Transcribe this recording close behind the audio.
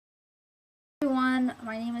everyone,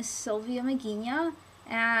 my name is Sylvia Magina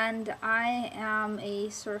and I am a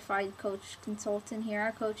certified coach consultant here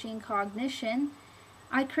at Coaching Cognition.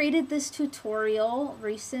 I created this tutorial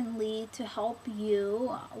recently to help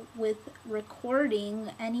you with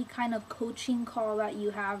recording any kind of coaching call that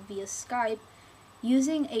you have via Skype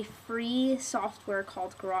using a free software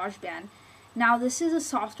called Garageband. Now this is a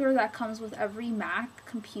software that comes with every Mac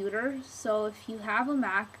computer, so if you have a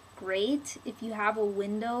Mac, great. If you have a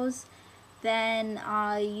Windows, then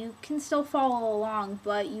you can still follow along,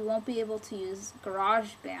 but you won't be able to use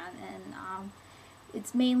Garageband, and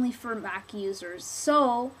it's mainly for Mac users.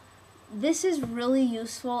 So this is really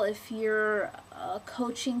useful if you're a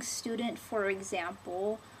coaching student, for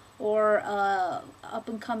example, or a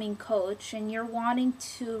up-and-coming coach, and you're wanting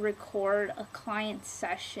to record a client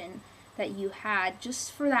session that you had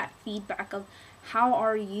just for that feedback of how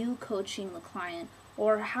are you coaching the client,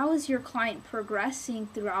 or how is your client progressing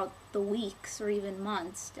throughout the weeks or even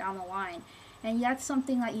months down the line. And that's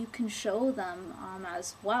something that you can show them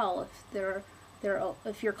as well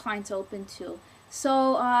if your client's open to.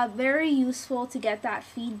 So very useful to get that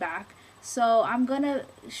feedback. So I'm going to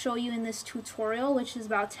show you in this tutorial, which is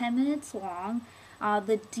about 10 minutes long,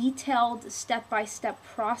 the detailed step-by-step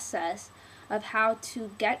process of how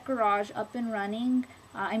to get Garageband up and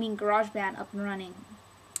running,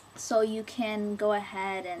 so you can go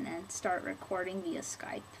ahead and start recording via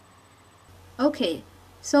Skype. Okay,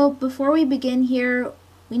 so before we begin here,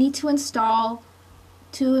 we need to install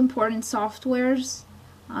two important softwares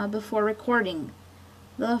before recording.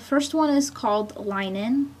 The first one is called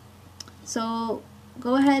Line-In. So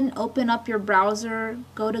go ahead and open up your browser,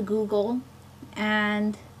 go to Google,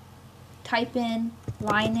 and type in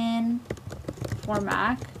Line-In for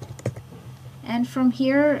Mac. And from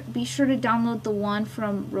here, be sure to download the one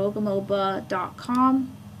from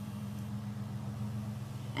rogamoba.com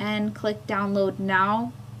and click download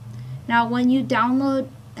now. Now when you download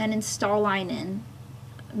and install Line-In,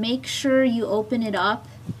 make sure you open it up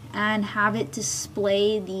and have it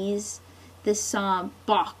display this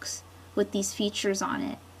box with these features on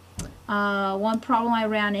it. One problem I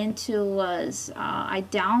ran into was I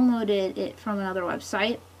downloaded it from another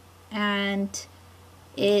website and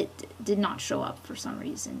it did not show up for some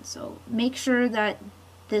reason. So make sure that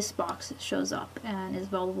this box shows up and is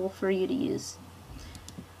available for you to use.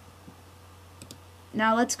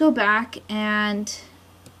 Now let's go back and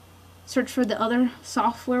search for the other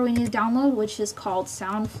software we need to download, which is called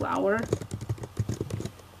Soundflower.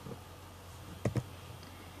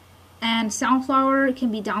 And Soundflower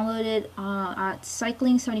can be downloaded at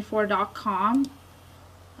cycling74.com.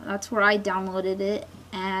 That's where I downloaded it.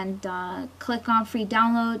 And click on free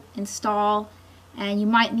download, install, and you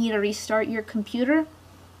might need to restart your computer.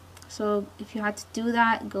 So if you had to do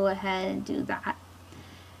that, go ahead and do that.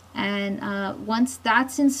 And once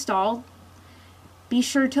that's installed, be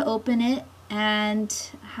sure to open it and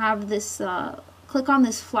have this click on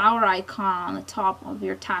this flower icon on the top of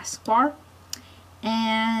your taskbar,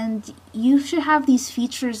 and you should have these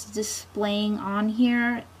features displaying on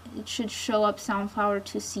here. It should show up Soundflower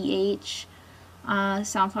 2CH,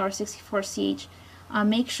 Soundflower 64CH.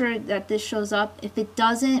 Make sure that this shows up. If it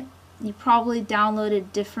doesn't, you probably downloaded a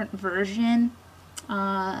different version,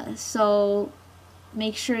 so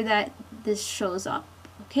make sure that this shows up.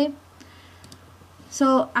 Okay,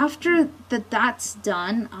 so after that's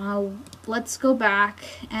done, let's go back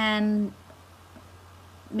and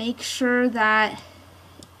make sure that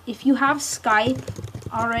if you have Skype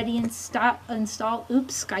already installed,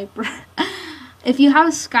 Skype. If you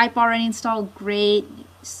have Skype already installed, great.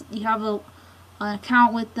 You have an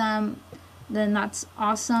account with them, then that's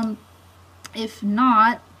awesome. If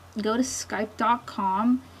not, go to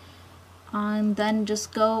skype.com and then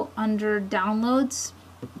just go under downloads,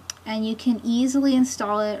 and you can easily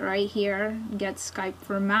install it right here. Get Skype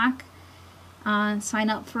for Mac, sign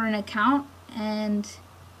up for an account, and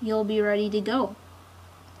you'll be ready to go.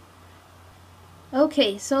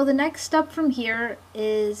 Okay, so the next step from here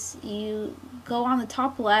is you go on the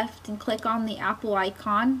top left and click on the Apple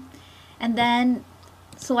icon, and then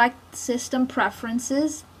select System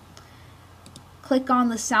Preferences, click on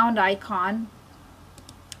the sound icon,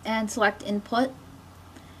 and select Input.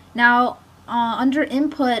 Now under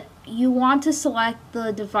Input, you want to select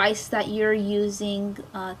the device that you're using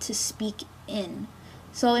to speak in.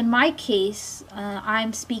 So in my case,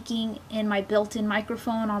 I'm speaking in my built-in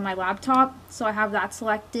microphone on my laptop, so I have that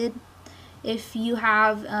selected. If you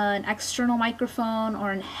have an external microphone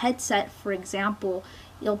or a headset, for example,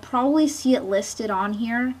 you'll probably see it listed on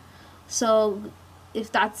here. So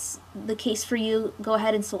if that's the case for you, go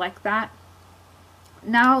ahead and select that.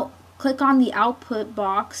 Now click on the output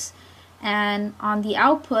box And on the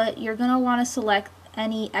output, you're going to want to select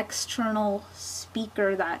any external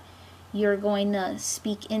speaker that you're going to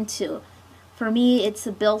speak into. For me, it's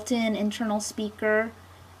a built-in internal speaker.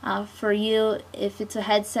 For you, if it's a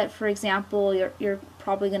headset, for example, you're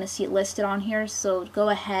probably going to see it listed on here, so go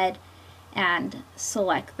ahead and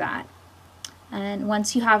select that. And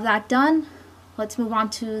once you have that done, let's move on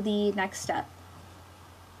to the next step.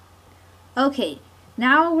 Okay,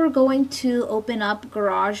 now we're going to open up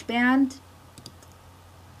GarageBand,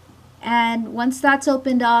 and once that's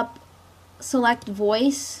opened up, select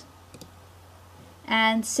voice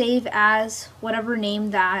and save as whatever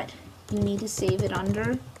name that you need to save it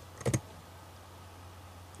under,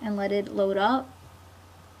 and let it load up.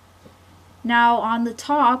 Now on the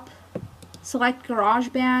top, select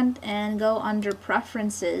GarageBand and go under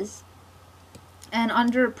Preferences. And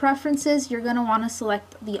under Preferences, you're going to want to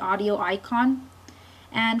select the audio icon.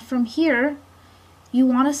 And from here, you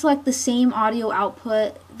want to select the same audio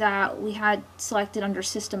output that we had selected under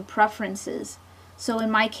System Preferences. So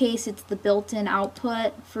in my case, it's the built-in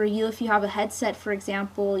output. For you, if you have a headset, for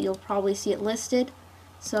example, you'll probably see it listed.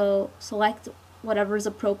 So select whatever is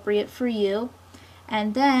appropriate for you.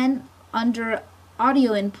 And then under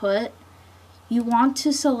audio input, you want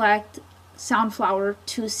to select Soundflower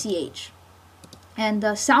 2CH. And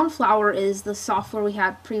Soundflower is the software we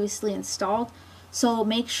had previously installed, so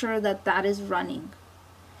make sure that that is running.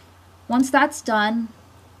 Once that's done,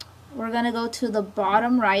 we're going to go to the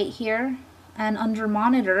bottom right here, and under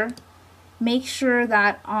Monitor, make sure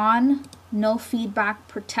that On No Feedback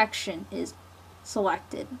Protection is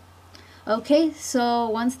selected. Okay, so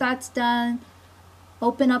once that's done,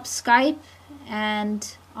 open up Skype,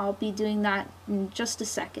 and I'll be doing that in just a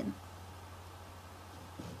second.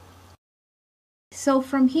 So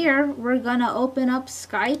from here, we're going to open up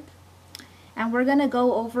Skype, and we're going to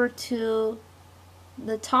go over to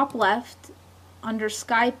the top left. Under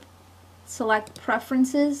Skype, select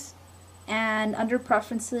Preferences, and under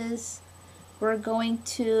Preferences, we're going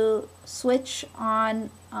to switch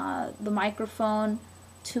on the microphone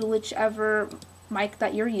to whichever mic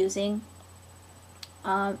that you're using,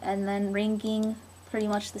 and then ringing pretty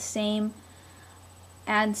much the same.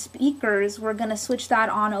 And speakers, we're going to switch that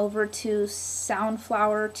on over to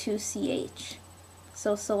Soundflower 2CH.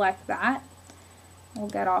 So select that. We'll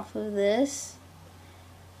get off of this.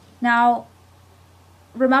 Now,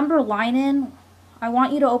 remember line in. I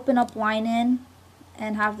want you to open up line in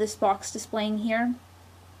and have this box displaying here.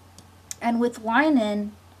 And with line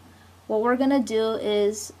in, what we're going to do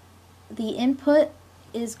is the input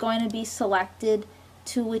is going to be selected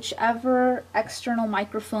to whichever external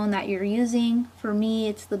microphone that you're using. For me,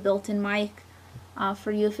 it's the built-in mic.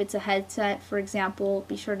 For you, if it's a headset, for example,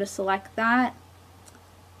 be sure to select that.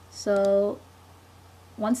 So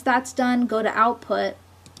once that's done, go to Output,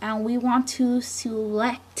 and we want to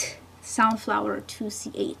select Soundflower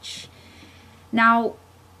 2CH. Now,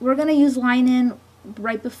 we're going to use line in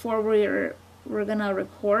right before we're going to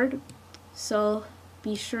record, so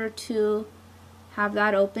be sure to have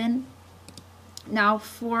that open. Now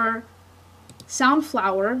for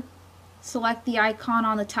Soundflower, select the icon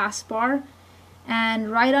on the taskbar,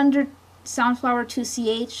 and right under Soundflower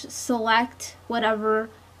 2CH, select whatever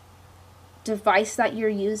device that you're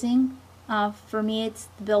using. For me, it's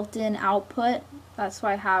the built-in output. That's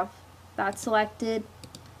why I have that selected.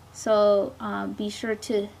 So be sure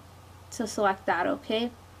to select that, okay?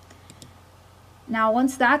 Now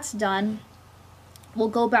once that's done, we'll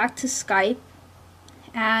go back to Skype,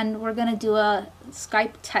 and we're going to do a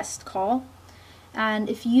Skype test call. And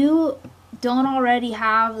if you don't already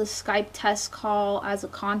have the Skype test call as a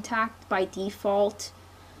contact by default,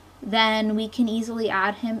 then we can easily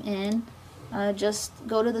add him in. Just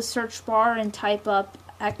go to the search bar and type up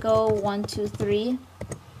Echo123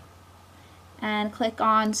 and click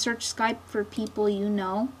on Search Skype for people you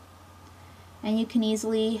know, and you can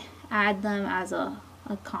easily add them as a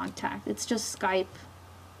contact. It's just Skype,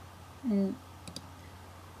 and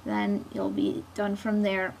then you'll be done from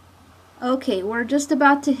there. Okay, we're just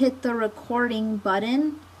about to hit the recording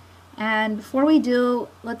button, and before we do,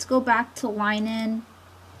 let's go back to line in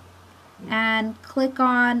and click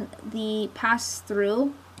on the pass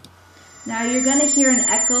through. Now you're going to hear an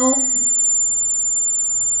echo,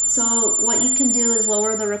 so what you can do is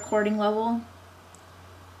lower the recording level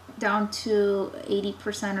down to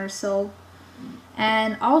 80% or so.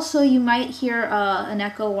 And also you might hear an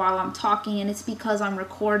echo while I'm talking, and it's because I'm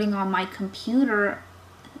recording on my computer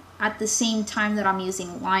at the same time that I'm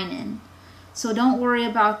using line in. So don't worry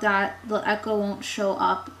about that. The echo won't show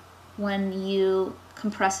up when you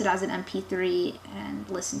compress it as an MP3 and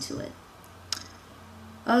listen to it.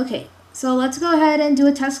 Okay, So let's go ahead and do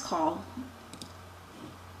a test call.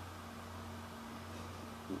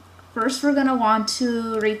 First, we're going to want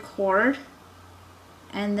to record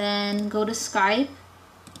and then go to Skype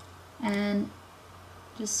and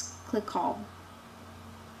just click call.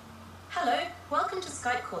 Hello, welcome to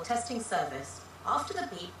Skype call testing service. After the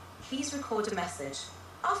beep, please record a message.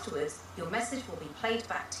 Afterwards, your message will be played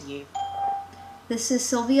back to you. This is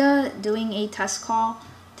Sylvia doing a test call.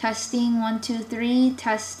 Testing 1 2 3,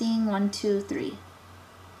 testing 1 2 3.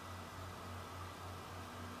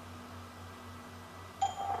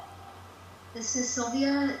 This is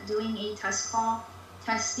Sylvia doing a test call.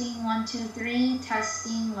 Testing 1 2 3,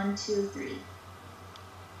 testing 1 2 3.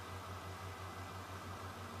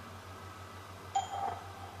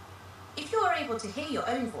 If you are able to hear your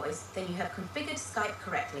own voice, then you have configured Skype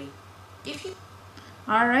correctly. If you...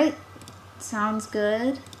 Alright, sounds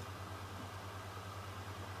good.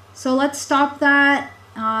 So let's stop that.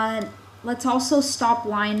 Let's also stop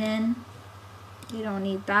line in. We don't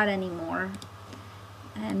need that anymore.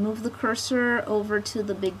 And move the cursor over to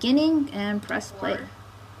the beginning and press play. And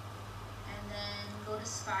then go to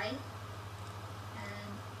Skype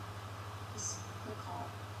and just click call.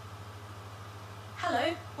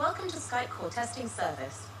 Hello, welcome to Skype call testing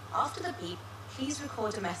service. After the beep, please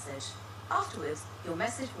record a message. Afterwards, your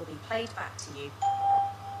message will be played back to you.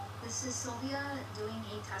 This is Sylvia doing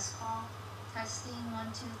a test call. Testing 1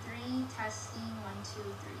 2 3, testing 1 2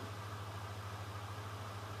 3.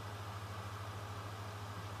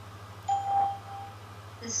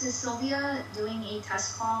 This is Sylvia doing a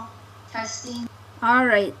test call. Testing.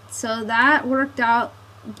 Alright, so that worked out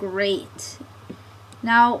great.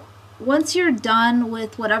 Now, once you're done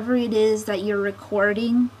with whatever it is that you're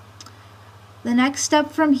recording, the next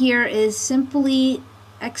step from here is simply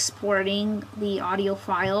exporting the audio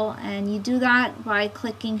file, and you do that by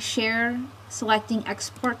clicking share, selecting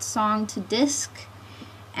export song to disk,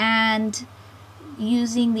 and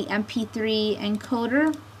using the MP3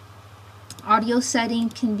 encoder. Audio setting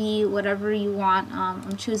can be whatever you want.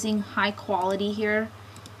 I'm choosing high quality here,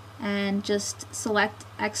 and just select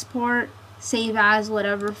export, save as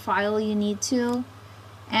whatever file you need to,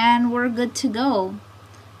 and we're good to go.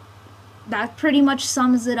 That pretty much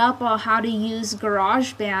sums it up on how to use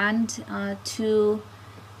Garageband to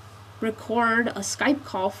record a Skype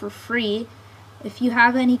call for free. If you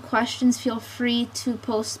have any questions, feel free to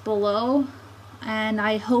post below, and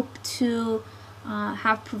I hope to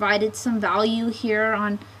have provided some value here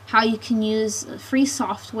on how you can use free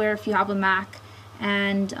software if you have a Mac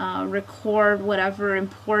and record whatever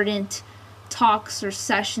important talks or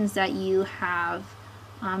sessions that you have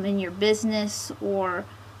in your business or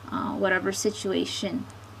whatever situation.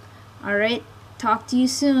 Alright, talk to you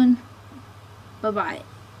soon. Bye-bye.